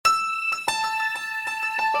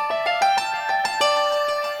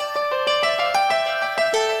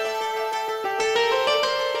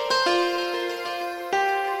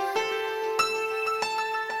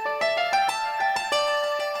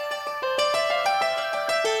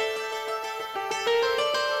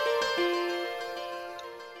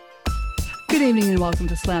Good evening and welcome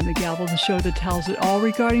to Slam the Gavel, the show that tells it all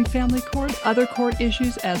regarding family court, other court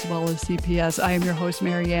issues, as well as CPS. I am your host,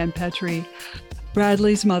 Mary Ann Petrie.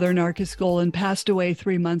 Bradley's mother, Narcisse Golan, passed away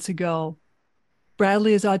 3 months ago.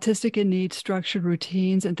 Bradley is autistic and needs structured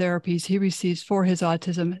routines and therapies he receives for his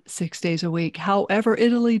autism 6 days a week. However,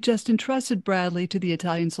 Italy just entrusted Bradley to the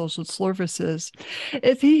Italian Social Services.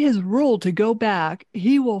 If he is ruled to go back,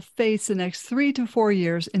 he will face the next 3 to 4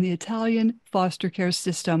 years in the Italian foster care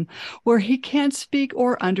system, where he can't speak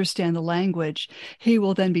or understand the language. He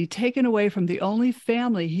will then be taken away from the only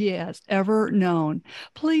family he has ever known.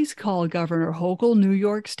 Please call Governor Hochul, New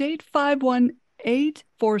York State,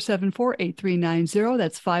 518-474-8390.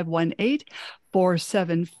 That's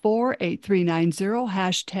 518-474-8390.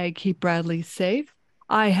 Hashtag Keep Bradley Safe.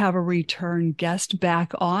 I have a return guest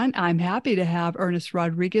back on. I'm happy to have Ernest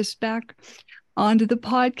Rodriguez back onto the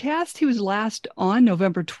podcast. He was last on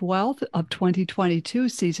November 12th of 2022,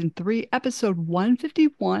 season 3, episode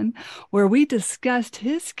 151, where we discussed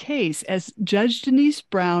his case as Judge Denise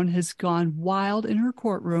Brown has gone wild in her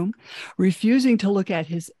courtroom, refusing to look at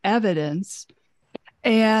his evidence.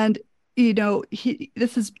 And, you know,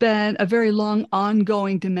 this has been a very long,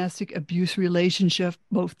 ongoing domestic abuse relationship,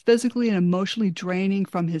 both physically and emotionally draining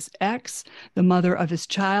from his ex, the mother of his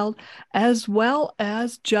child, as well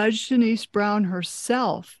as Judge Denise Brown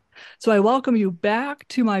herself. So I welcome you back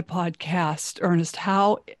to my podcast, Ernest.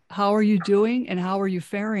 How are you doing and how are you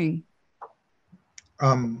faring?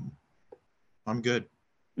 I'm good.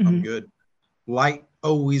 I'm good. Light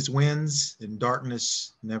always wins and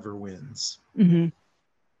darkness never wins.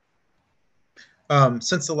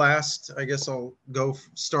 Since the last, I guess I'll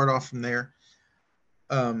start off from there.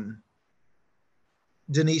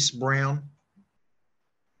 Denise Brown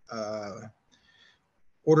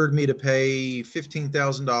ordered me to pay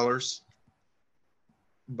 $15,000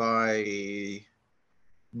 by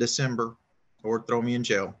December or throw me in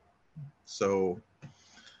jail. So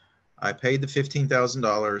I paid the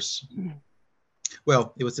 $15,000.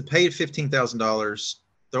 Well, it was to pay $15,000,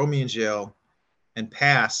 throw me in jail, and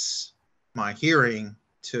pass my hearing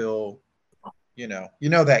till, you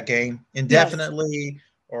know that game, indefinitely, yes,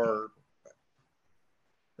 or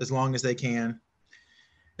as long as they can.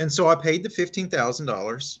 And so I paid the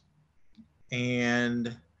 $15,000,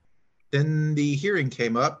 and then the hearing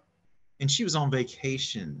came up, and she was on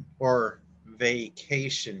vacation,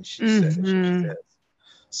 she said.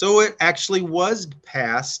 So it actually was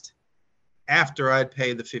passed after I'd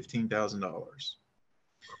paid the $15,000.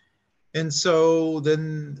 And so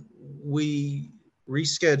then we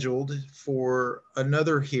rescheduled for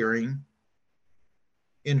another hearing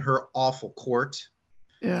in her awful court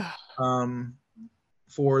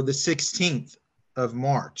for the 16th of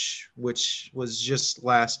March, which was just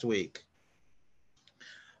last week.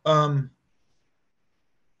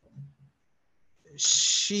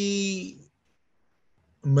 She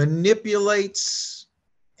manipulates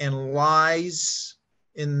and lies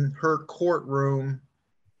in her courtroom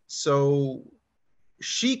so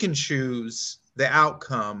she can choose the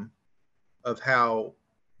outcome of how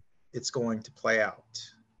it's going to play out.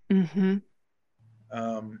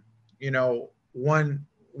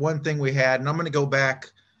 One thing we had, and I'm going to go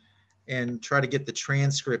back and try to get the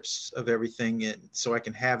transcripts of everything in, so I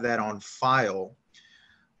can have that on file,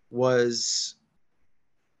 was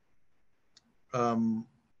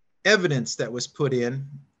evidence that was put in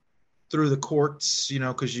through the courts,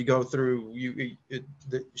 because you go through,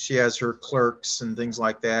 she has her clerks and things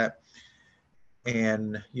like that.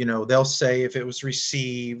 And, they'll say if it was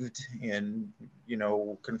received and,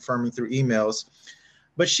 confirming through emails.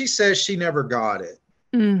 But she says she never got it.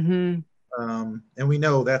 And we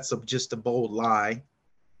know that's just a bold lie.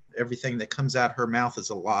 Everything that comes out her mouth is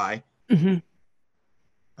a lie.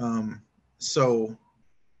 So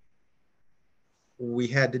we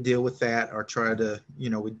had to deal with that, or try to,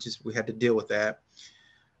 we had to deal with that.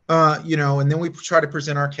 And then we try to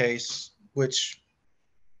present our case, which,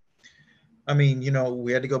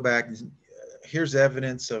 we had to go back. Here's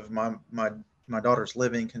evidence of my daughter's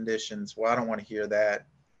living conditions. Well, I don't want to hear that.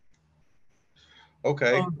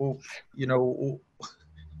 Okay. Well,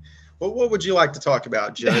 well, what would you like to talk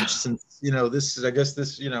about, Judge? Since, this is, I guess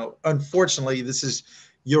this, unfortunately, this is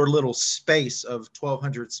your little space of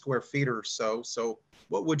 1,200 square feet or so. So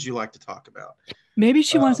what would you like to talk about? Maybe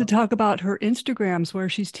she wants to talk about her Instagrams where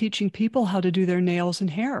she's teaching people how to do their nails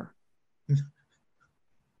and hair.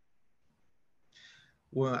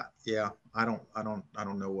 Well, yeah, I don't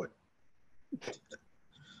know what.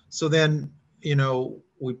 So then,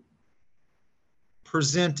 we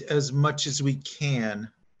present as much as we can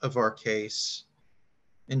of our case,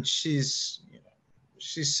 and she's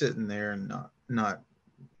sitting there and not,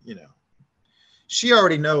 she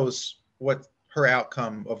already knows what her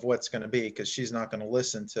outcome of what's going to be, because she's not going to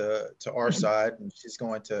listen to our side, and she's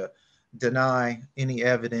going to deny any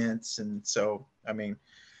evidence. And so, I mean,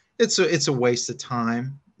 it's a waste of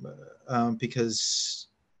time, because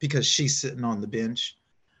she's sitting on the bench.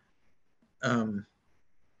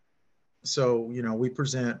 So, we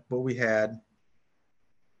present what we had.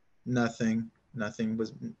 Nothing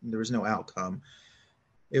was, there was no outcome.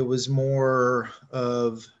 It was more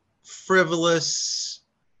of frivolous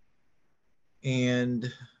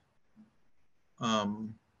and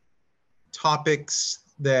topics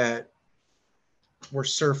that were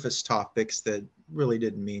surface topics that really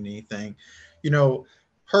didn't mean anything.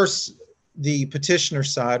 Her, the petitioner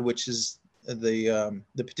side, which is the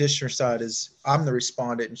petitioner side, is I'm the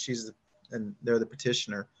respondent and they're the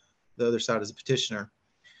petitioner. The other side is the petitioner.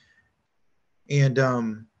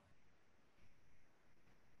 And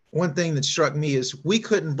one thing that struck me is we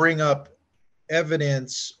couldn't bring up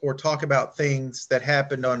evidence or talk about things that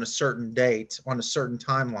happened on a certain date, on a certain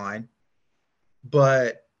timeline,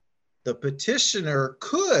 but the petitioner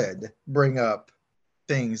could bring up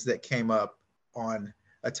things that came up on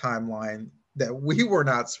a timeline that we were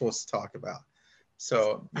not supposed to talk about.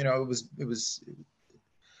 So, it was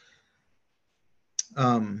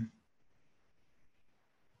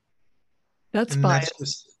That's and that's biased.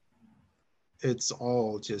 just, it's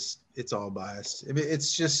all biased. I mean,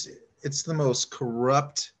 it's the most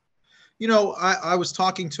corrupt. I was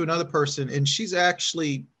talking to another person, and she's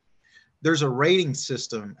actually, there's a rating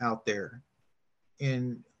system out there,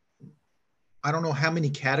 and I don't know how many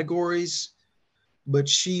categories, but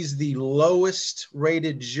she's the lowest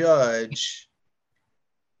rated judge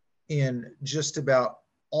in just about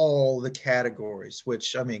all the categories,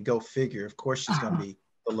 which, I mean, go figure. Of course, she's going to be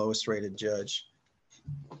the lowest rated judge.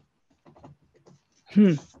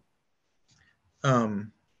 And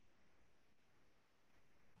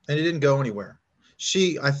it didn't go anywhere.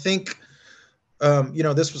 I think,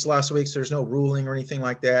 this was last week, so there's no ruling or anything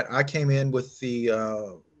like that. I came in with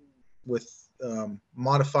the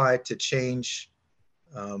modified to change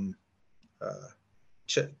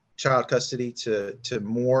child custody to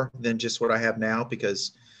more than just what I have now,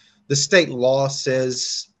 because the state law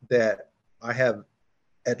says that I have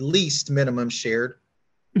at least minimum shared.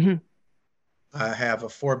 Mm-hmm. I have a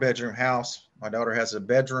 4-bedroom house. My daughter has a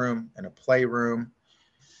bedroom and a playroom,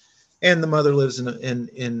 and the mother lives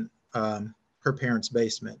in her parents'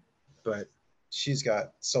 basement, but she's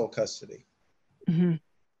got sole custody. Mm-hmm.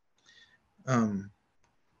 And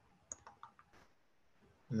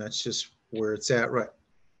that's just where it's at, right?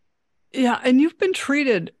 Yeah, and you've been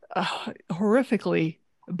treated horrifically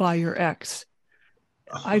by your ex.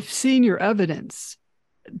 I've seen your evidence.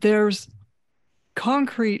 There's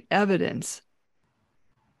concrete evidence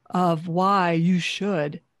of why you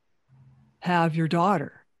should have your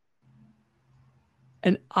daughter.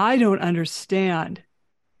 And I don't understand.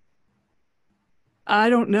 I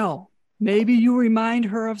don't know. Maybe you remind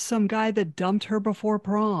her of some guy that dumped her before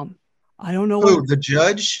prom. I don't know what. Oh, the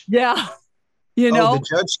judge? Yeah, you Oh, know.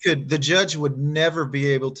 the judge would never be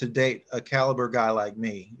able to date a caliber guy like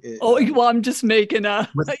me. Oh, well, I'm just making a,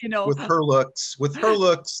 with you know. with her looks,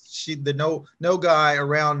 no guy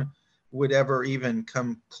around would ever even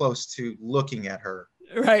come close to looking at her.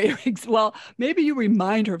 Right. Well, maybe you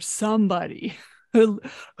remind her of somebody who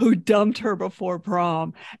dumped her before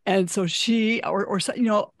prom, and so she or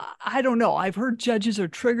I don't know. I've heard judges are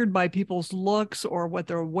triggered by people's looks or what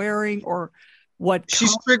they're wearing or what.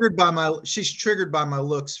 She's triggered by my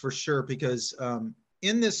looks for sure, because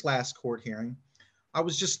in this last court hearing, I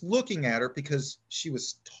was just looking at her because she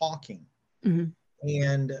was talking. Mm-hmm.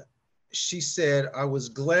 And she said I was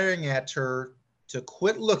glaring at her to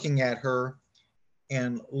quit looking at her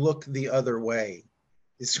and look the other way,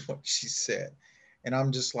 is what she said. And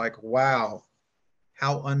I'm just like, wow,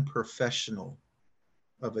 how unprofessional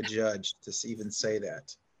of a judge to even say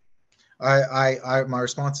that. My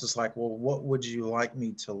response is like, well, what would you like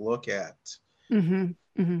me to look at? Mm-hmm.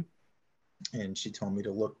 Mm-hmm. And she told me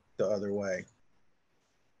to look the other way.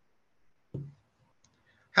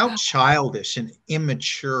 How childish and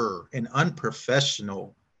immature and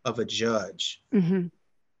unprofessional of a judge. Mm-hmm.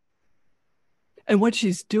 And what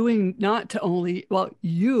she's doing, not to only, well,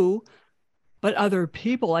 you, but other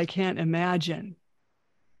people, I can't imagine.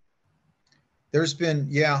 There's been,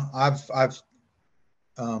 yeah, I've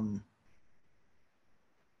kind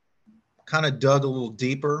of dug a little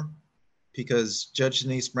deeper, because Judge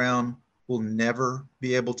Denise Brown will never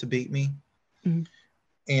be able to beat me. Mm-hmm.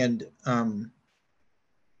 And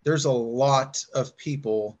there's a lot of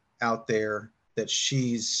people out there that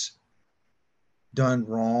she's done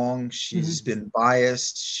wrong. Mm-hmm. She's been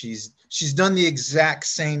biased. She's done the exact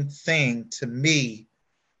same thing to me.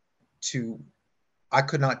 To I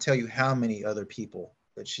could not tell you how many other people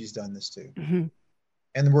that she's done this to, Mm-hmm.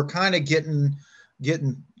 and we're kind of getting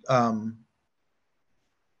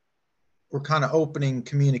we're kind of opening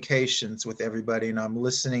communications with everybody, and I'm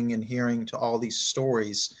listening and hearing to all these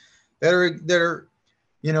stories that are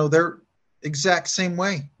they're exact same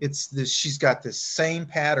way. It's this, she's got this same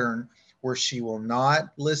pattern where she will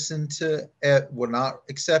not listen to will not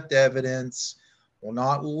accept evidence, will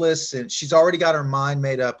not listen. She's already got her mind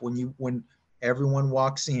made up when everyone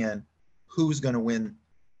walks in, who's going to win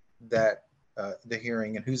that the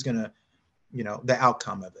hearing, and who's going to the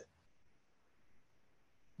outcome of it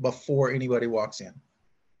before anybody walks in.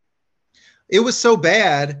 It was so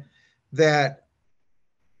bad that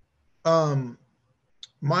um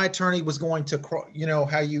my attorney was going to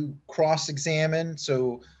how you cross examine.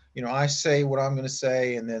 So I say what I'm going to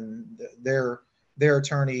say, and then their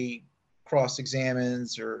attorney cross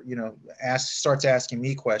examines, or starts asking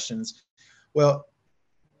me questions. Well,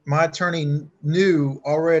 my attorney knew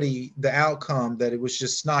already the outcome, that it was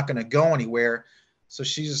just not going to go anywhere. So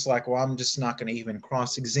she's just like, well, I'm just not going to even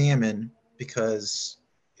cross examine, because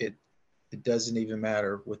it it doesn't even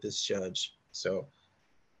matter with this judge. So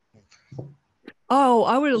Oh,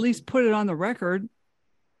 I would at least put it on the record.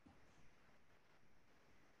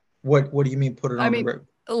 what do you mean, put it I on the mean, record?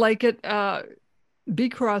 like it, be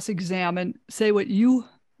cross-examined, say what you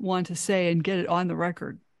want to say and get it on the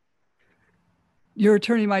record. Your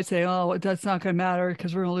attorney might say, oh, that's not going to matter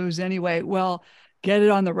because we're going to lose anyway. Well, get it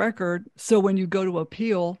on the record. So when you go to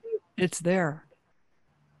appeal, it's there.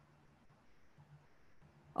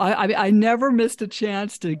 I never missed a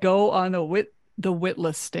chance to go on the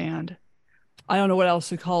witless stand. I don't know what else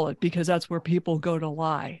to call it, because that's where people go to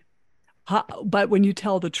lie. But when you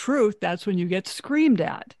tell the truth, that's when you get screamed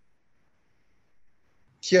at.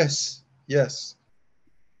 Yes, yes.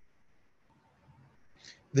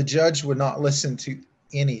 The judge would not listen to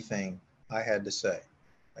anything I had to say.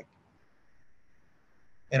 Like,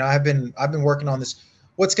 and I've been working on this.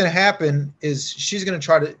 What's going to happen is she's going to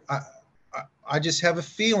try to. I just have a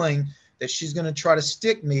feeling that she's going to try to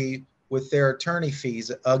stick me with their attorney fees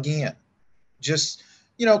again. Just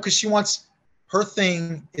because she wants, her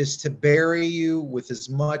thing is to bury you with as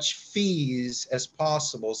much fees as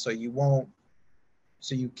possible, so you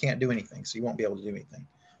can't do anything, so you won't be able to do anything.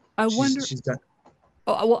 I She's wonder. she's done.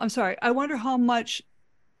 Oh, well, I'm sorry. I wonder how much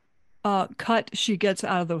cut she gets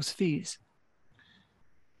out of those fees.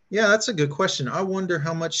 Yeah, that's a good question. I wonder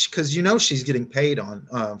how much, because she's getting paid on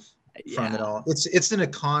from it Yeah. all. It's an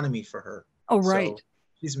economy for her, Oh, so right.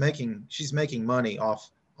 she's making money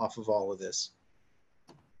off of all of this.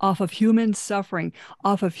 Off of human suffering,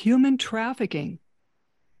 off of human trafficking.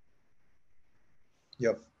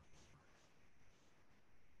 Yep.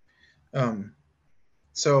 Um.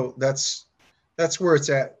 So that's where it's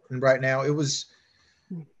at right now. It was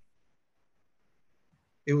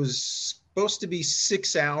supposed to be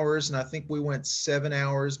 6 hours, and I think we went 7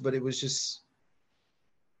 hours, but it was just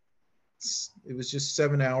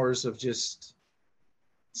 7 hours of just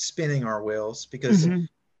spinning our wheels, because Mm-hmm.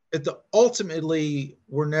 ultimately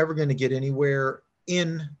we're never going to get anywhere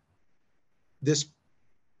in this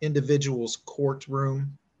individual's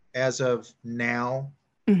courtroom as of now.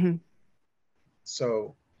 Mm-hmm.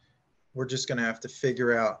 So we're just going to have to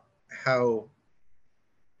figure out how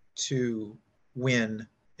to win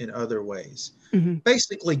in other ways. Mm-hmm.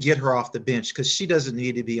 Basically, get her off the bench, because she doesn't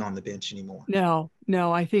need to be on the bench anymore. No,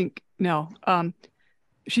 no, I think no.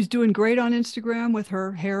 She's doing great on Instagram with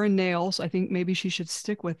her hair and nails. I think maybe she should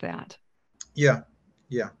stick with that. Yeah,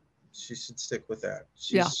 yeah, she should stick with that.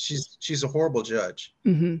 Yeah. She's a horrible judge.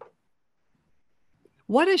 Mm-hmm.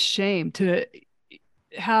 What a shame to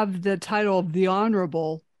have the title of the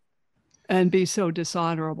honorable and be so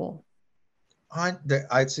dishonorable.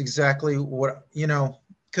 It's exactly what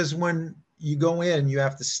because when you go in, you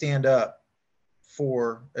have to stand up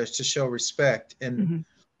for to show respect. And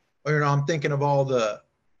Mm-hmm. I'm thinking of all the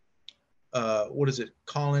what is it,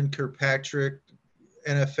 Colin Kirkpatrick,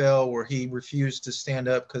 NFL, where he refused to stand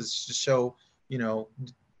up because to show you know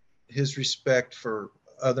his respect for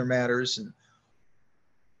other matters. And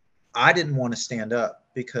I didn't want to stand up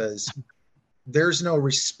because there's no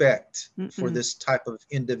respect for Mm-mm. this type of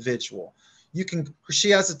individual. She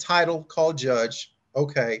has a title called judge,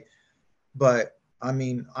 okay, but I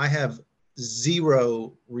mean, I have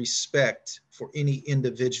zero respect for any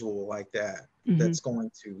individual like that, Mm-hmm. that's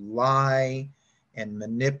going to lie and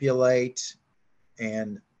manipulate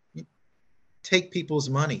and take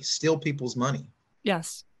people's money, steal people's money.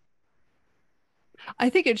 Yes. I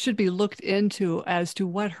think it should be looked into as to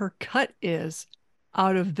what her cut is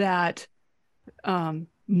out of that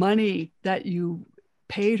money that you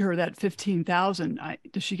paid her, that 15,000.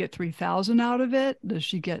 Does she get 3,000 out of it? Does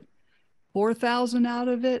she get 4,000 out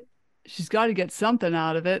of it? She's got to get something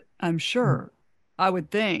out of it, I'm sure. I would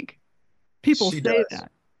think. People She say does.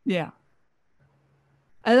 that. Yeah.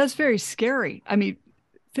 And that's very scary. I mean,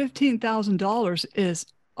 $15,000 is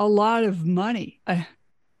a lot of money.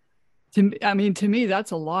 To me,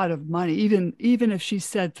 that's a lot of money. Even if she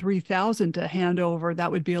said 3,000 to hand over,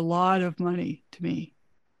 that would be a lot of money to me.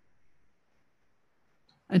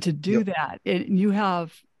 And to do Yep. that, you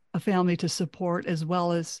have a family to support as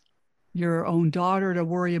well as your own daughter to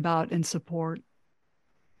worry about and support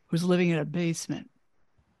who's living in a basement.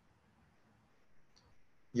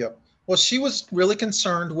 Yep. Well, she was really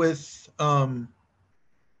concerned with my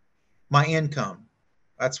income.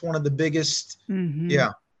 That's one of the biggest, Mm-hmm.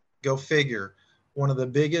 yeah, go figure. One of the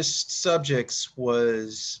biggest subjects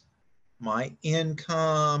was my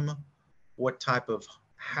income, what type of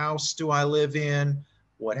house do I live in,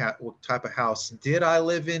 what type of house did I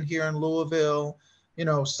live in here in Louisville,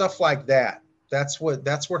 stuff like that. That's what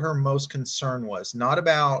her most concern was. Not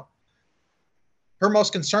about her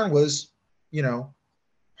most concern was, you know,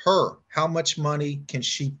 how much money can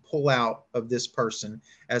she pull out of this person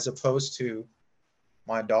as opposed to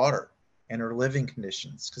my daughter and her living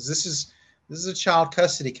conditions, because this is a child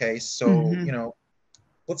custody case, so Mm-hmm.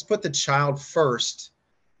 let's put the child first,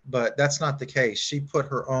 but that's not the case. She put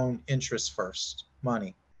her own interests first,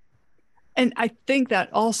 money. And I think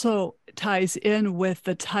that also ties in with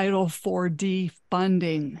the Title 4D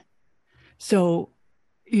funding. So,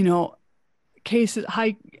 you know, cases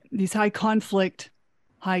high these high conflict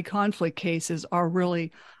cases are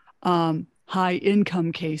really high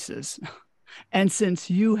income cases. And since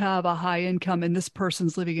you have a high income and this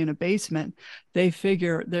person's living in a basement, they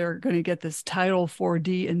figure they're going to get this Title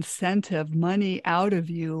 4D incentive money out of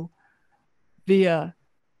you via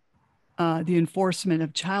the enforcement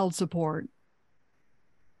of child support.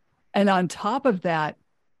 And on top of that,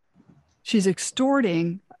 she's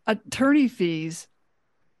extorting attorney fees.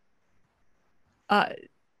 Uh,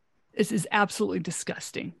 this is absolutely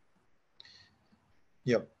disgusting.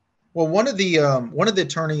 Yep. Well, one of the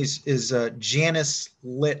attorneys is Janice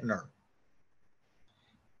Littner,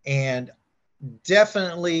 and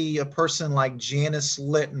definitely a person like Janice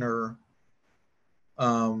Littner,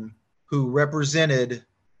 who represented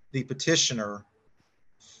the petitioner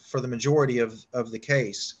for the majority of the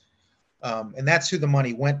case. And that's who the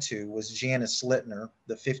money went to, was Janice Littner,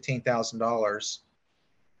 the $15,000.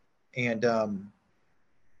 And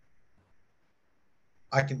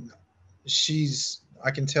I can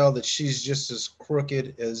I can tell that she's just as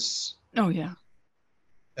crooked Oh, yeah.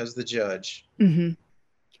 as the judge. Mm-hmm.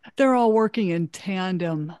 They're all working in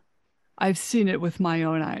tandem. I've seen it with my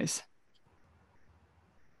own eyes.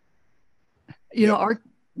 You know, Yep. our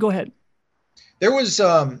Go ahead. There was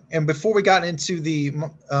and before we got into the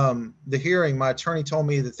hearing, my attorney told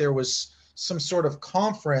me that there was some sort of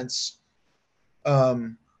conference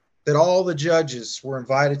um, that all the judges were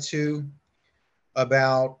invited to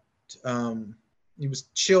about it was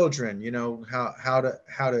children, how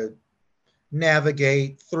to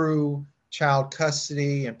navigate through child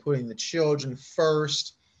custody and putting the children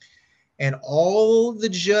first. And all the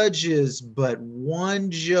judges but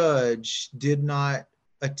one judge did not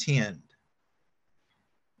attend.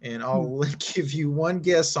 And Hmm. I'll give you one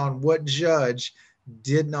guess on what judge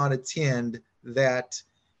did not attend that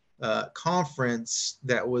conference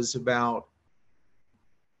that was about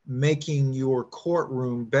making your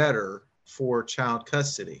courtroom better for child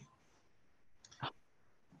custody.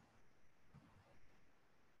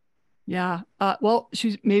 Yeah. Well,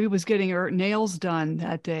 she maybe was getting her nails done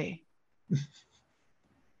that day.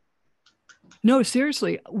 No,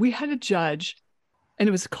 seriously, we had a judge, and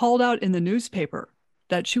it was called out in the newspaper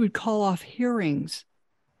that she would call off hearings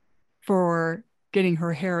for getting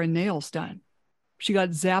her hair and nails done. She got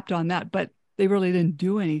zapped on that, but they really didn't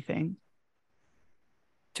do anything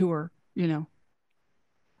to her.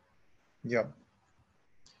 Yep.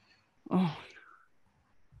 Oh,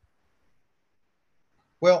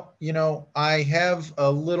 Well, I have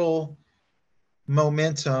a little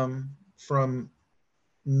momentum from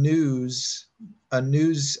news, a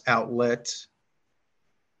news outlet,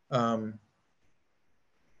 um,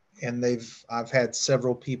 and I've had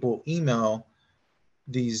several people email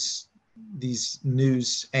these these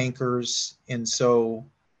news anchors, and so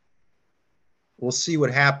we'll see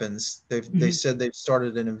what happens. They mhm. said they've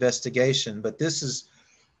started an investigation, but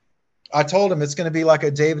I told them it's going to be like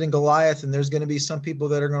a David and Goliath, and there's going to be some people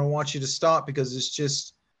that are going to want you to stop because it's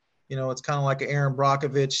just It's kind of like an Aaron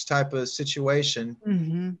Brockovich type of situation.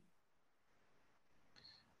 Mm-hmm.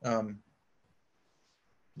 Um,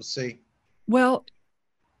 we'll see. Well,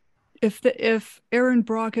 if Erin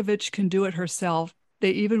Brockovich can do it herself,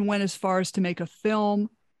 they even went as far as to make a film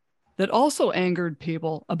that also angered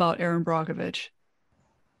people about Erin Brockovich.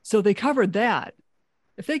 So they covered that.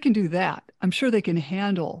 If they can do that, I'm sure they can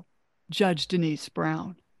handle Judge Denise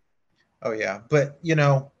Brown. Oh yeah, but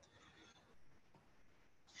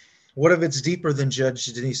what if it's deeper than Judge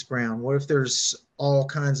Denise Brown? What if there's all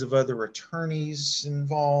kinds of other attorneys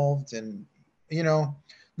involved? And you know,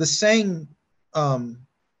 the saying, um,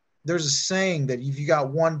 there's a saying that if you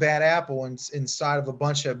got one bad apple inside of a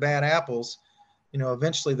bunch of bad apples,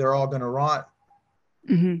 eventually they're all going to rot.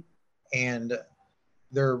 Mm-hmm. And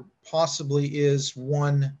there possibly is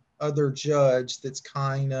one other judge that's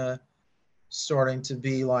kind of starting to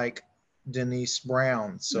be like Denise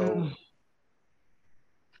Brown. So, Oh.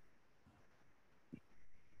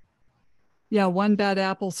 Yeah, one bad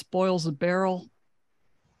apple spoils a barrel,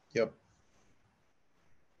 yep.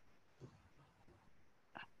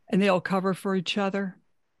 and they all cover for each other.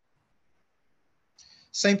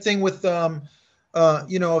 Same thing with,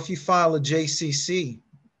 if you file a JCC,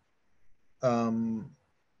 um,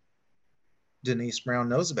 Denise Brown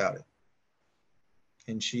knows about it,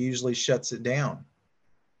 and she usually shuts it down.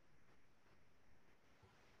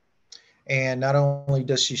 And not only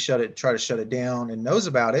does she try to shut it down and knows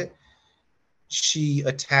about it, she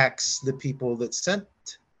attacks the people that sent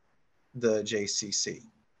the JCC.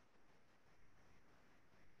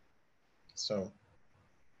 So,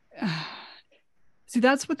 See,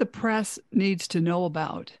 that's what the press needs to know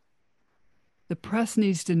about. The press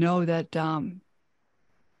needs to know that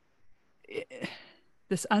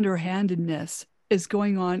this underhandedness is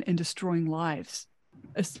going on and destroying lives.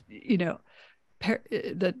 As,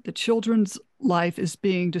 the children's life is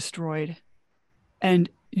being destroyed, and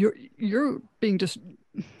you're being just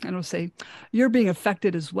I don't say you're being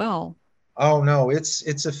affected as well. oh no, it's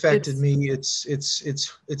affected It's me.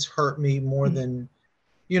 It's hurt me more mm, than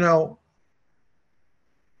you know.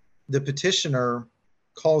 The petitioner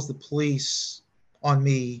calls the police on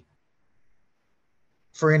me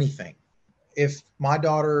for anything. If my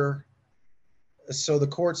daughter, so the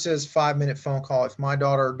court says 5 minute phone call. If my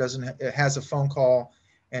daughter doesn't has a phone call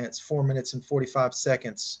and it's 4 minutes and 45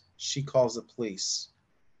 seconds, she calls the police,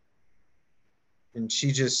 and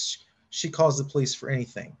she calls the police for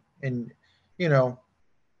anything. And you know,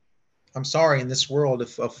 I'm sorry, in this world,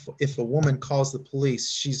 if a woman calls the police,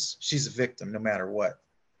 she's a victim no matter what.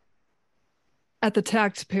 at the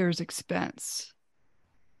taxpayer's expense.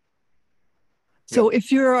 So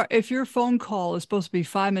Yep. if your phone call is supposed to be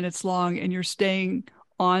 5 minutes long and you're staying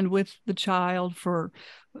on with the child for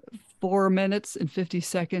 4 minutes and 50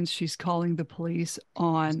 seconds, she's calling the police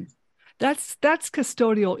on. That's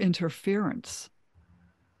custodial interference.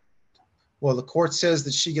 Well, the court says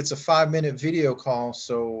that she gets a 5 minute video call,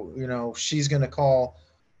 so she's going to call.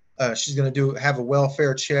 She's going to do have a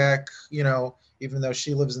welfare check. Even though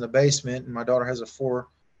she lives in the basement and my daughter has a 4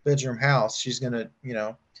 bedroom house, she's going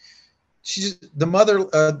to she's the mother.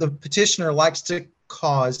 The petitioner likes to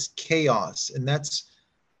cause chaos, and that's.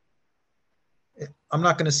 I'm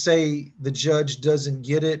not going to say the judge doesn't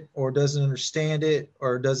get it or doesn't understand it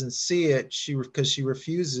or doesn't see it. Because she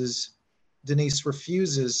refuses. Denise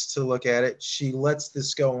refuses to look at it. She lets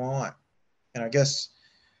this go on, and I guess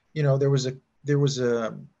there was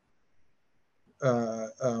uh,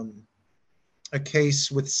 um, a case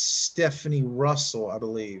with Stephanie Russell, I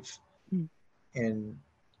believe, Mm. and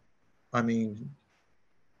I mean,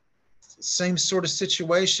 same sort of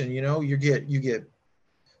situation. You get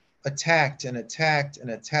attacked and attacked and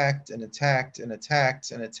attacked and attacked and attacked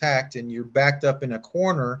and attacked, and you're backed up in a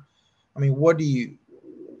corner. I mean, what do you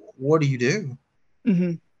do?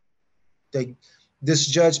 Mm-hmm. They This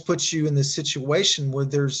judge puts you in this situation where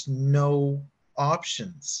there's no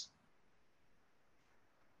options.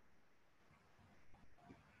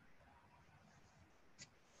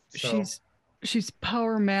 So She's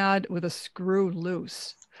power mad with a screw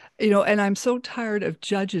loose. And I'm so tired of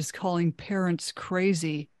judges calling parents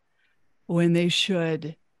crazy when they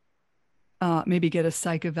should maybe get a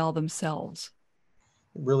psych eval themselves.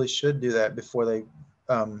 really should do that before they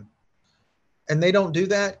um, and they don't do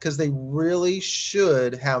that because they really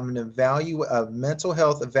should have a mental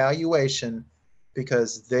health evaluation,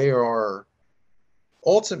 because they are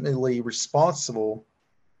ultimately responsible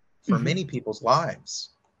for Mm-hmm. many people's lives.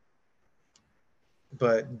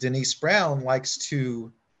 But Denise Brown likes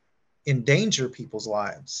to endanger people's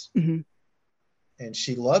lives, Mm-hmm. and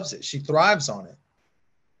she loves it. She thrives on it.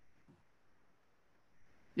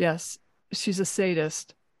 Yes, she's a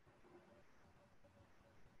sadist.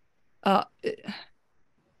 It,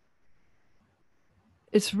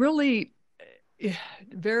 it's really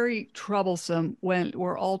very troublesome when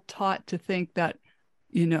we're all taught to think that,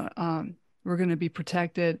 you know, we're going to be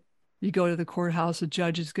protected. You go to the courthouse, the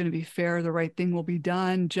judge is going to be fair, the right thing will be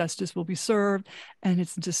done, justice will be served, and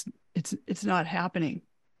it's just it's not happening.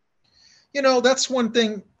 That's one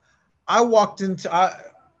thing. I looked at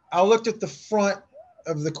the front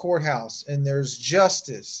of the courthouse and there's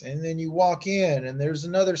justice. And then you walk in and there's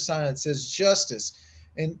another sign that says justice.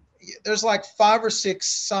 And there's like 5 or 6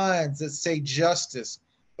 signs that say justice.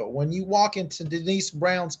 But when you walk into Denise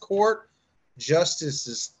Brown's court, justice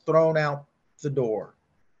is thrown out the door.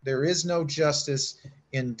 There is no justice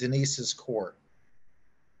in Denise's court.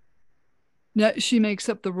 No, she makes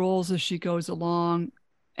up the rules as she goes along,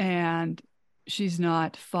 and she's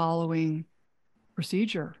not following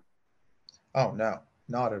procedure. Oh, no,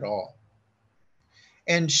 not at all.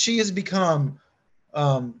 And she has become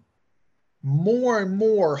um, more and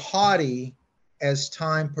more haughty as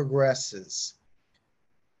time progresses.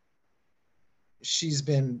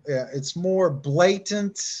 It's more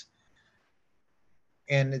blatant,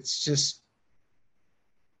 and it's just,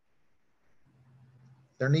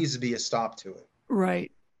 there needs to be a stop to it.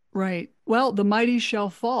 Right, right. Well, the mighty shall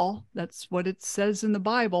fall. That's what it says in the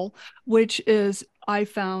Bible, which is, I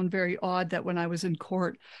found very odd that when I was in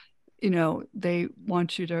court, they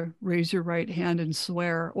want you to raise your right hand and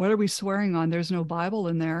swear. What are we swearing on? There's no Bible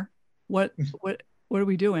in there. What are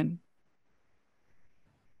we doing?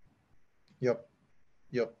 Yep,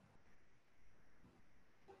 yep.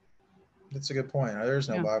 That's a good point. There's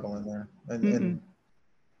no Yeah. Bible in there. And, Mm-mm. and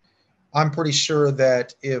I'm pretty sure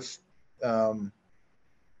that if um,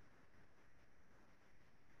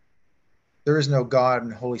 there is no God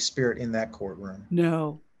and Holy Spirit in that courtroom.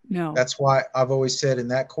 No, no. That's why I've always said in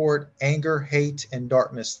that court, anger, hate, and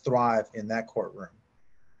darkness thrive in that courtroom.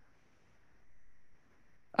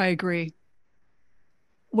 I agree.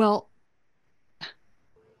 Well,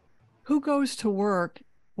 who goes to work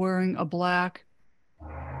wearing a black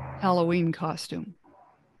Halloween costume?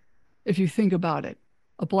 If you think about it,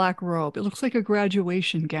 a black robe, it looks like a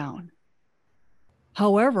graduation gown.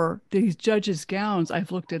 However, these judges' gowns,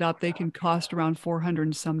 I've looked it up, they can cost around 400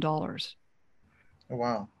 and some dollars. Oh,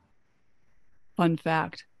 wow. Fun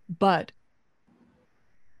fact. But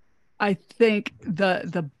I think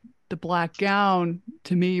the black gown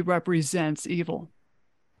to me represents evil.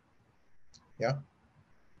 Yeah.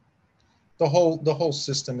 The whole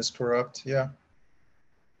system is corrupt. Yeah.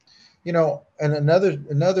 And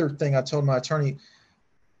another thing I told my attorney,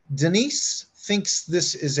 Denise thinks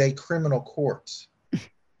this is a criminal court.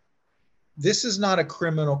 This is not a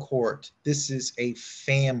criminal court. This is a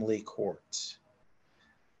family court.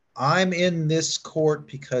 I'm in this court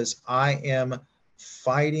because I am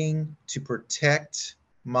fighting to protect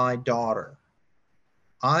my daughter.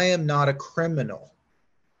 I am not a criminal,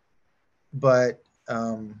 but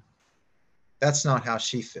that's not how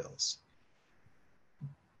she feels.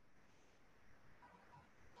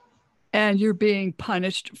 And you're being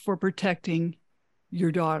punished for protecting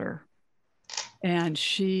your daughter. And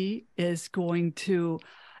she is going to,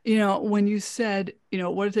 when you said,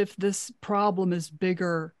 what if this problem is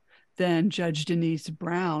bigger than Judge Denise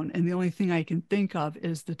Brown? And the only thing I can think of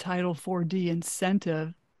is the Title 4D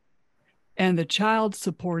incentive and the child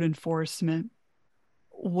support enforcement,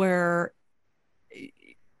 where,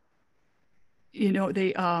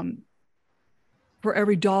 they, for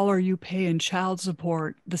every dollar you pay in child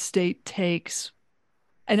support, the state takes,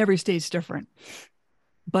 and every state's different,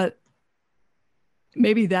 but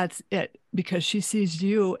maybe that's it, because she sees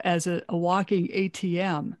you as a walking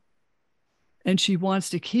ATM and she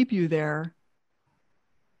wants to keep you there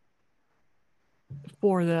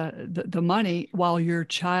for the money while your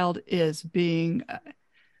child is being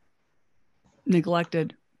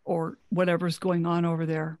neglected or whatever's going on over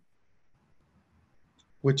there.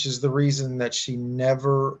 Which is the reason that she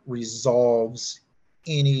never resolves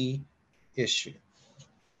any issue.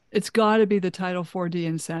 It's got to be the Title 4D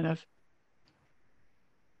incentive.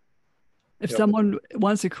 If Yep. someone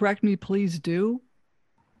wants to correct me, please do.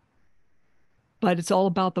 But it's all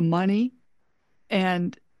about the money.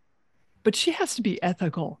 And but she has to be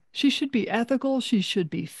ethical. She should be ethical. She should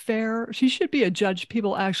be fair. She should be a judge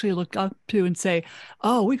people actually look up to and say,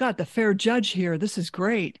 oh, we got the fair judge here. This is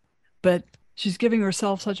great. But she's giving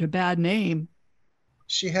herself such a bad name.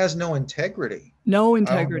 She has no integrity. No I don't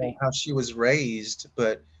know integrity. how she was raised,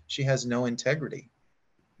 but she has no integrity.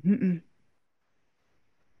 Mm-mm.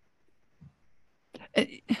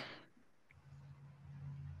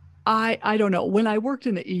 I don't know. When I worked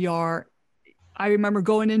in the ER, I remember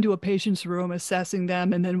going into a patient's room, assessing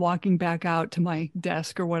them, and then walking back out to my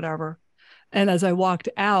desk or whatever. And as I walked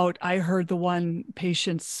out, I heard the one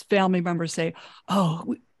patient's family member say,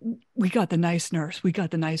 "Oh, we got the nice nurse. We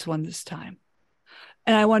got the nice one this time."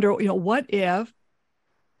 And I wonder, what if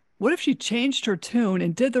she changed her tune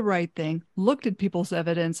and did the right thing, looked at people's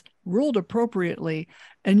evidence, ruled appropriately,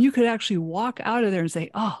 and you could actually walk out of there and say,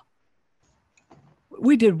 "Oh,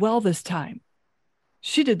 we did well this time.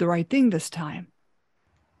 She did the right thing this time."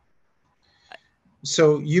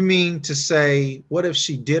 So you mean to say, what if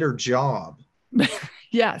she did her job?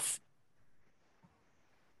 Yes.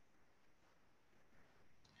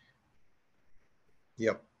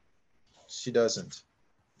 Yep, she doesn't.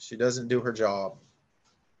 She doesn't do her job.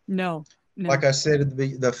 No, Like no. I said at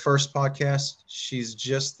the first podcast, she's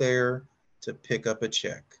just there to pick up a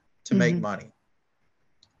check, to make Mm-hmm. money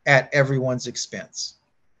at everyone's expense.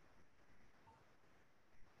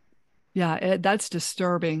 Yeah, that's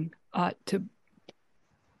disturbing. To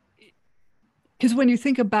Because when you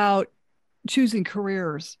think about choosing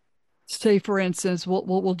careers, say for instance,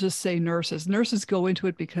 we'll just say nurses. Nurses go into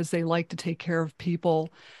it because they like to take care of people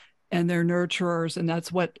and they're nurturers, and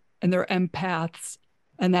they're empaths,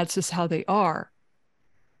 and that's just how they are.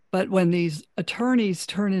 But when these attorneys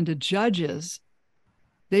turn into judges,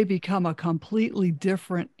 they become a completely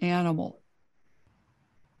different animal.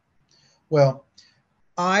 Well,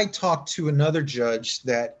 I talked to another judge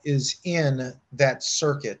that is in that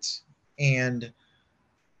circuit, and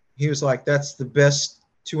he was like, "That's the best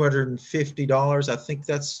 $250. I think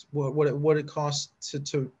that's what it costs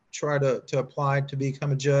to try to apply to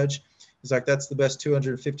become a judge." He's like, "That's the best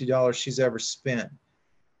 $250 she's ever spent."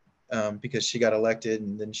 Because she got elected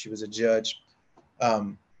and then she was a judge.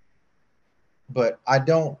 Um, but I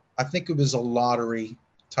don't. I think it was a lottery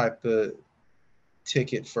type of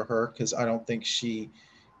ticket for her because I don't think she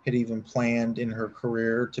had even planned in her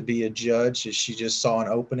career to be a judge. She just saw an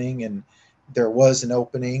opening and there was an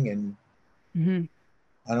opening, and Mm-hmm.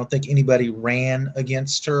 I don't think anybody ran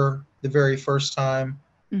against her the very first time,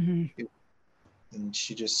 Mm-hmm. and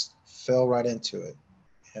she just fell right into it.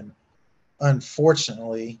 And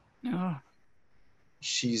unfortunately, Oh,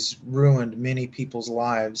 she's ruined many people's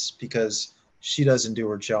lives because she doesn't do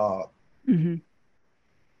her job. mm-hmm.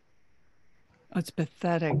 It's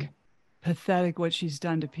pathetic. Pathetic what she's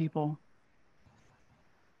done to people.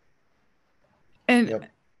 And,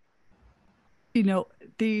 Yep. you know,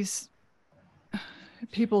 these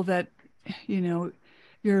people that, you know,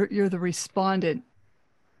 you're the respondent.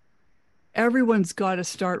 Everyone's got to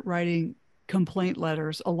start writing complaint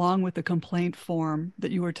letters along with the complaint form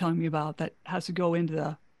that you were telling me about that has to go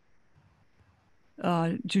into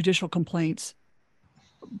the judicial complaints.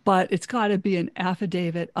 But it's got to be an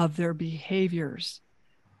affidavit of their behaviors.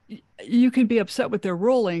 You can be upset with their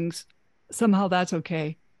rulings, somehow that's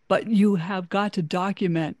okay, but you have got to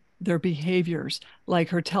document their behaviors, like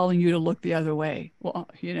her telling you to look the other way. Well,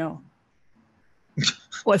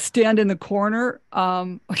 what, stand in the corner?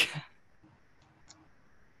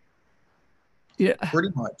 Yeah, Pretty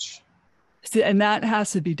much. and that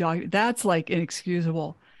has to be documented. That's like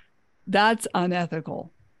inexcusable. That's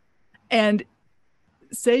unethical. And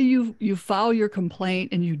say you file your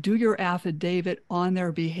complaint and you do your affidavit on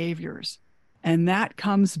their behaviors, and that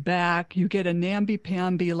comes back, you get a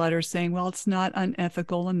namby-pamby letter saying, well, it's not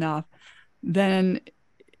unethical enough, then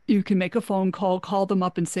you can make a phone call, call them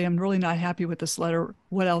up and say, I'm really not happy with this letter.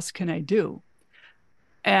 What else can I do?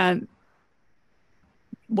 And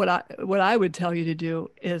what I would tell you to do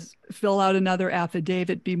is fill out another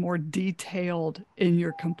affidavit, be more detailed in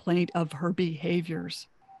your complaint of her behaviors.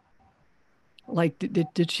 Like,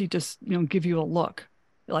 did she just, give you a look?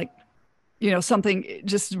 Like, something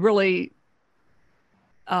just really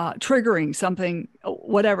triggering, something,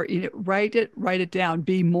 whatever, write it down,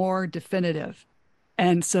 be more definitive,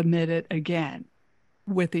 and submit it again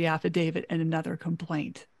with the affidavit and another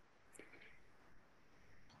complaint.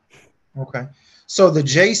 Okay. So the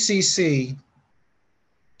JCC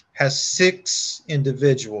has 6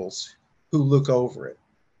 individuals who look over it.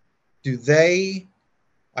 Do they,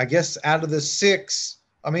 I guess out of the 6,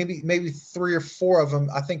 or maybe 3 or 4 of them,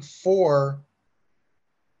 I think 4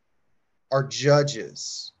 are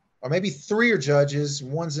judges. Or maybe 3 are judges,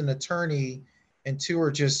 one's an attorney, and 2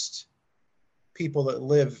 are just people that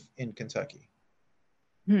live in Kentucky.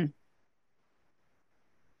 Hmm.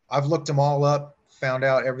 I've looked them all up, found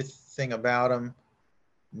out everything about them.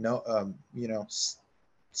 No,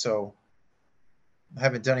 so I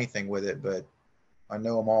haven't done anything with it, but I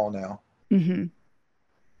know them all now. Mm-hmm.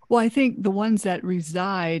 Well, I think the ones that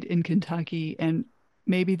reside in Kentucky and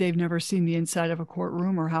maybe they've never seen the inside of a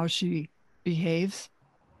courtroom or how she behaves,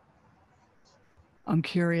 I'm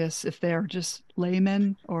curious if they're just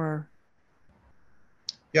laymen or.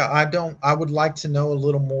 Yeah, I would like to know a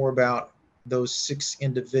little more about those six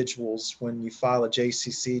individuals when you file a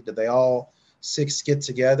JCC. Do they all six get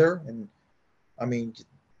together? And I mean,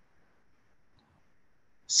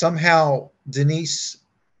 somehow Denise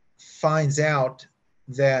finds out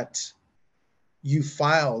that you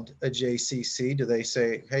filed a JCC. Do they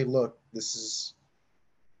say, hey, look, this is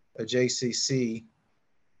a JCC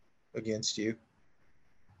against you?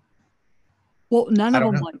 Well, none I of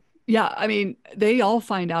don't them know. like. Yeah, I mean, they all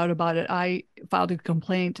find out about it. I filed a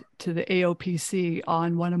complaint to the AOPC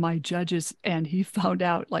on one of my judges, and he found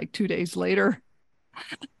out like 2 days later.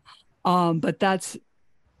 But that's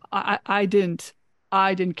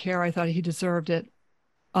I didn't care. I thought he deserved it.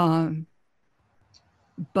 Um,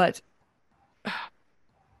 but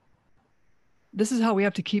this is how we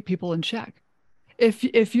have to keep people in check.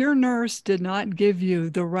 If your nurse did not give you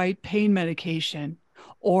the right pain medication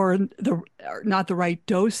or not the right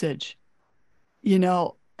dosage, you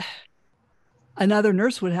know, another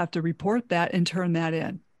nurse would have to report that and turn that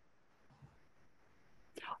in.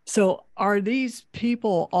 So are these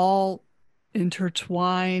people all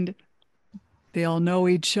intertwined? They all know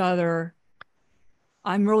each other.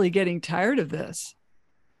 I'm really getting tired of this.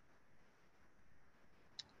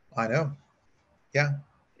 I know. Yeah,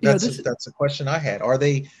 You know, that's this. a question I had. Are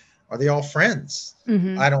they all friends?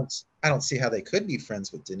 Mhm. I don't see how they could be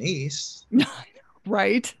friends with Denise,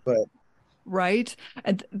 Right, but right.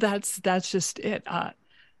 And that's just it.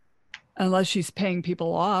 Unless she's paying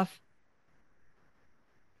people off,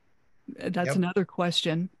 that's yep. another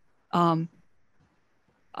question. Um,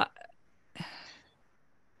 I,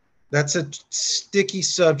 That's a sticky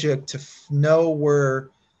subject to know where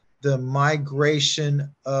the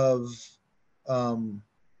migration of um,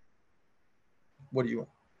 what do you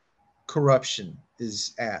corruption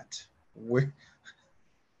is at. Where,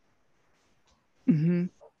 mhm.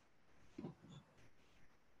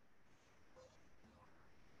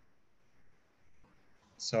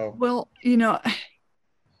 so Well,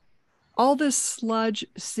 all this sludge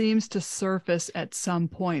seems to surface at some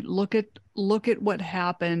point. Look at what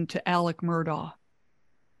happened to Alec Murdaugh.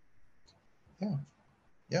 yeah,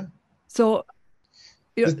 yeah. So,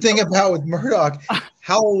 The thing about with Murdoch,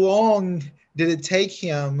 how long did it take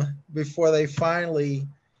him before they finally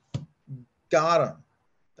got him?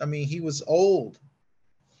 I mean, he was old.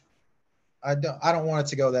 I don't want it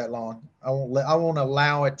to go that long. I won't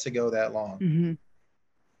allow it to go that long. mhm.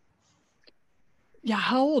 Yeah,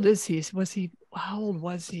 how old is he? How old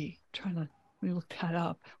was he? Trying to let me look that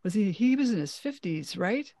up. He was in his 50s,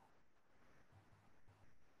 right?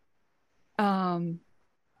 Um,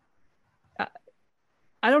 I,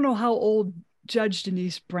 I don't know how old Judge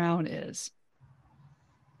Denise Brown is.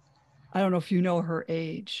 I don't know if you know her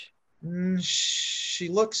age. She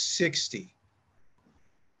looks 60.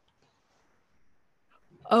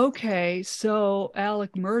 Okay, so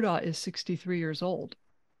Alec Murdaugh is 63 years old.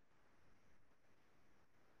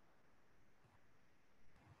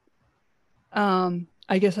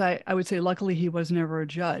 I guess I would say luckily he was never a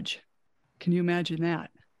judge. Can you imagine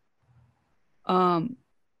that? Um,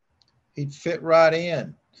 He'd fit right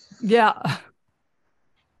in. yeah.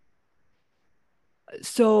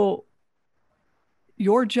 So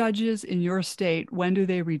your judges in your state, when do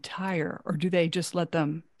they retire? Or do they just let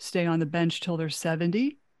them stay on the bench till they're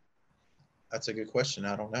 70? That's a good question.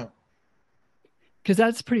 I don't know. Because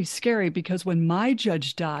that's pretty scary because when my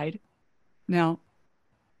judge died, now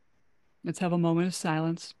let's have a moment of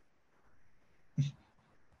silence.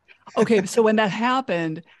 Okay, so when that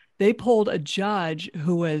happened, they pulled a judge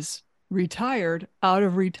who was retired out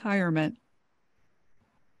of retirement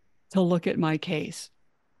to look at my case,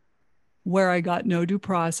 where I got no due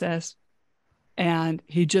process. And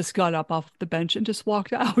he just got up off the bench and just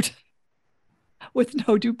walked out with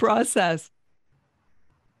no due process.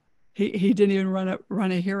 He didn't even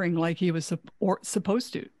run a hearing like he was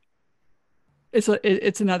supposed to.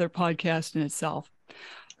 It's another podcast in itself.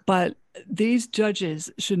 But these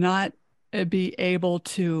judges should not be able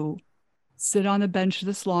to sit on the bench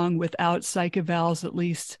this long without psych evals at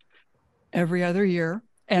least every other year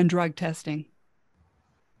and drug testing.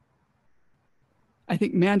 I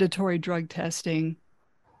think mandatory drug testing,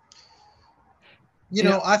 You you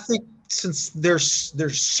know, know, I think since there's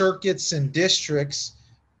circuits and districts,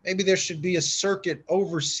 maybe there should be a circuit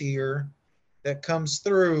overseer that comes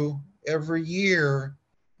through every year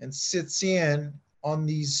and sits in on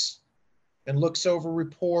these and looks over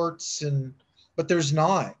reports and but there's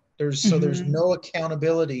not. There's mm-hmm, no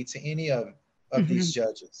accountability to any of mm-hmm, these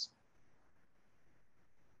judges.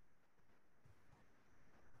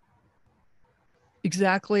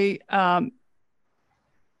 exactly.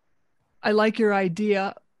 I like your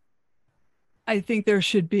idea. I think there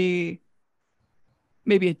should be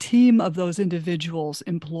maybe a team of those individuals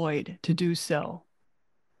employed to do so.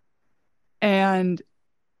 And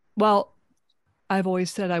well, I've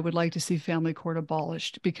always said I would like to see family court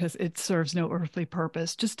abolished because it serves no earthly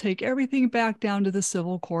purpose. Just take everything back down to the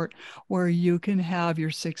civil court where you can have your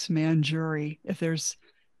 6-man jury if there's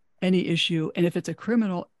any issue. And if it's a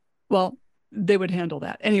criminal, well, they would handle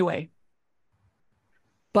that anyway.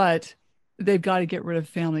 But they've got to get rid of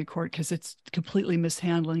family court because it's completely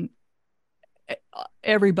mishandling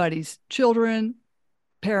everybody's children,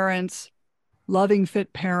 parents, loving,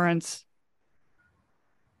 fit parents.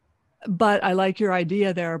 But I like your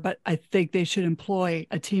idea there, but I think they should employ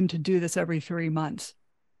a team to do this every 3 months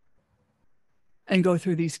and go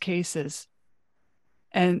through these cases.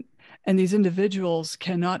 And these individuals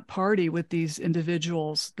cannot party with these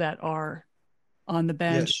individuals that are on the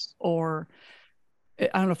bench, Yes. or I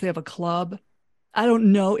don't know if they have a club. I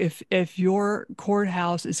don't know if your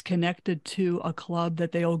courthouse is connected to a club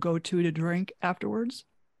that they'll go to drink afterwards.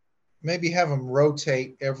 Maybe have them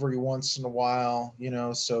rotate every once in a while,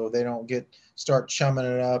 so they don't start chumming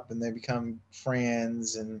it up and they become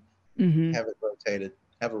friends, and Mm-hmm. have it rotated,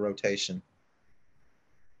 have a rotation.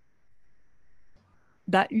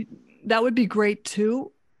 That that would be great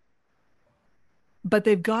too, but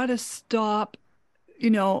they've got to stop,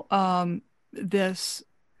 this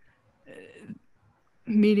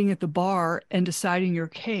meeting at the bar and deciding your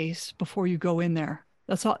case before you go in there.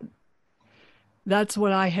 That's all. That's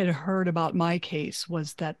what I had heard about my case,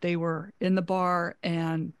 was that they were in the bar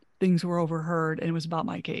and things were overheard and it was about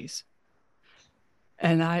my case.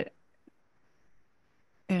 And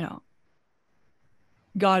you know,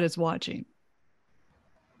 God is watching.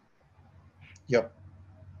 Yep.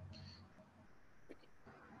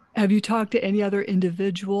 Have you talked to any other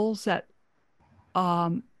individuals that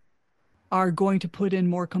um, are going to put in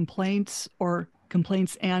more complaints or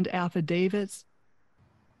complaints and affidavits?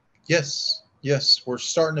 Yes. Yes. We're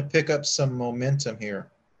starting to pick up some momentum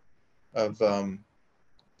here of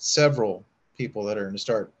several people that are going to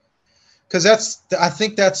start, because I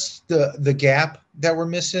think that's the gap that we're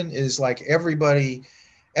missing, is like everybody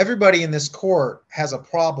in this court has a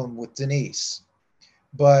problem with Denise,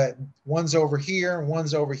 but one's over here and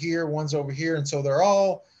one's over here, one's over here, and so they're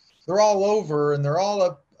all over and they're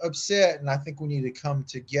all upset. And I think we need to come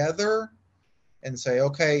together and say,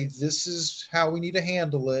 okay, this is how we need to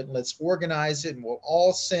handle it, and let's organize it, and we'll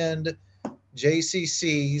all send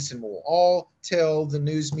JCCs and we'll all tell the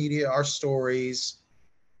news media our stories.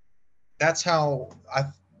 That's how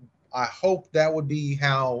I hope that would be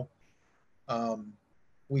how um,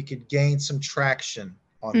 we could gain some traction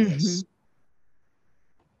on Mm-hmm. this.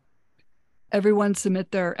 Everyone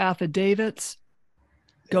submit their affidavits,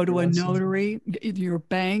 go to a Everyone's notary, your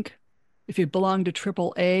bank. If you belong to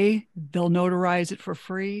AAA, they'll notarize it for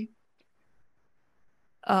free.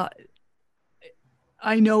 Uh,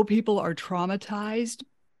 I know people are traumatized,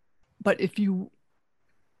 but if you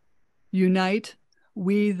unite,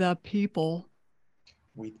 we the people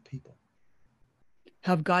we the people.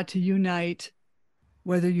 have got to unite,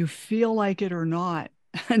 whether you feel like it or not.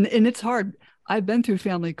 And it's hard. I've been through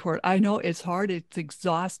family court. I know it's hard. It's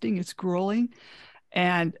exhausting. It's grueling.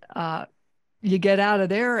 And you get out of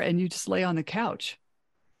there and you just lay on the couch.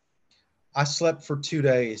 I slept for 2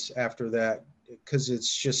 days after that because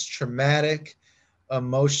it's just traumatic,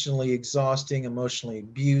 emotionally exhausting, emotionally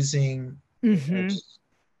abusing. Mm-hmm.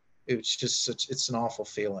 It's just it's an awful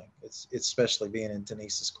feeling. It's especially being in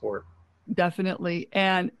Denise's court. Definitely.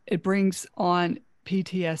 And it brings on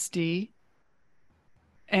PTSD.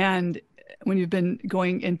 And when you've been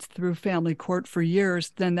going in through family court for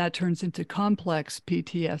years, then that turns into complex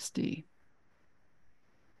PTSD.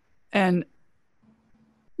 And,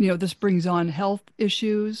 this brings on health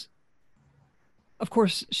issues. Of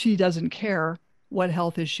course, she doesn't care what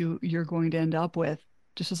health issue you're going to end up with,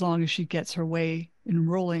 just as long as she gets her way in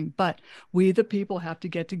ruling. But we, the people, have to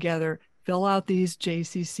get together, fill out these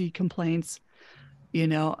JCC complaints, you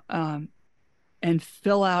know, um, and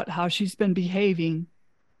fill out how she's been behaving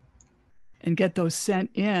and get those sent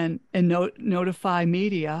in and notify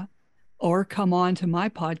media, or come on to my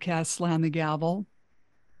podcast, Slam the Gavel,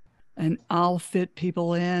 and I'll fit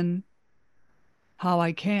people in how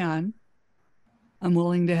I can. I'm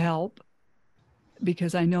willing to help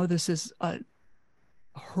because I know this is a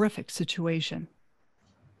horrific situation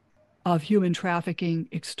of human trafficking,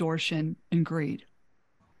 extortion, and greed.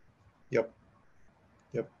 Yep.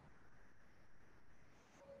 Yep.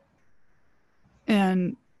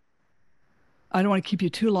 And I don't want to keep you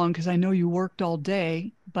too long because I know you worked all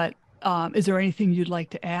day, but is there anything you'd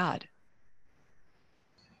like to add?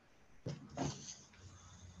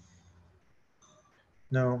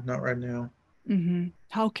 No, not right now.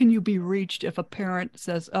 How can you be reached if a parent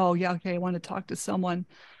says, oh, yeah, okay, I want to talk to someone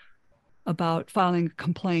about filing a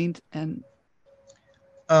complaint and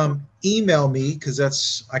Email me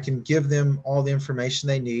because I can give them all the information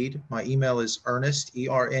they need. My email is Ernest,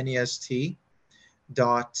 Ernest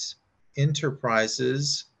dot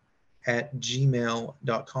enterprises at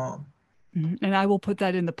gmail.com. and I will put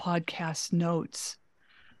that in the podcast notes.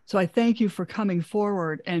 So I thank you for coming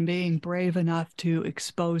forward and being brave enough to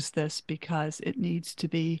expose this because it needs to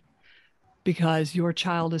be, because your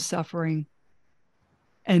child is suffering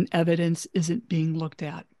and evidence isn't being looked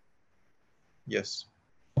at. Yes.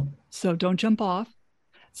 So don't jump off.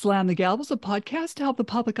 Slam the Gavel is a podcast to help the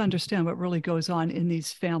public understand what really goes on in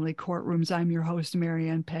these family courtrooms. I'm your host,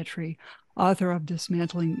 Marianne Petrie, author of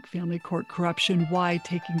Dismantling Family Court Corruption, Why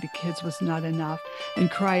Taking the Kids Was Not Enough, and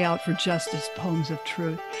Cry Out for Justice, Poems of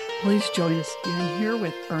Truth. Please join us again here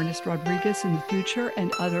with Ernest Rodriguez in the future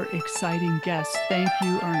and other exciting guests. Thank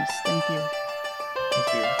you, Ernest. Thank you.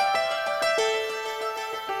 Thank you.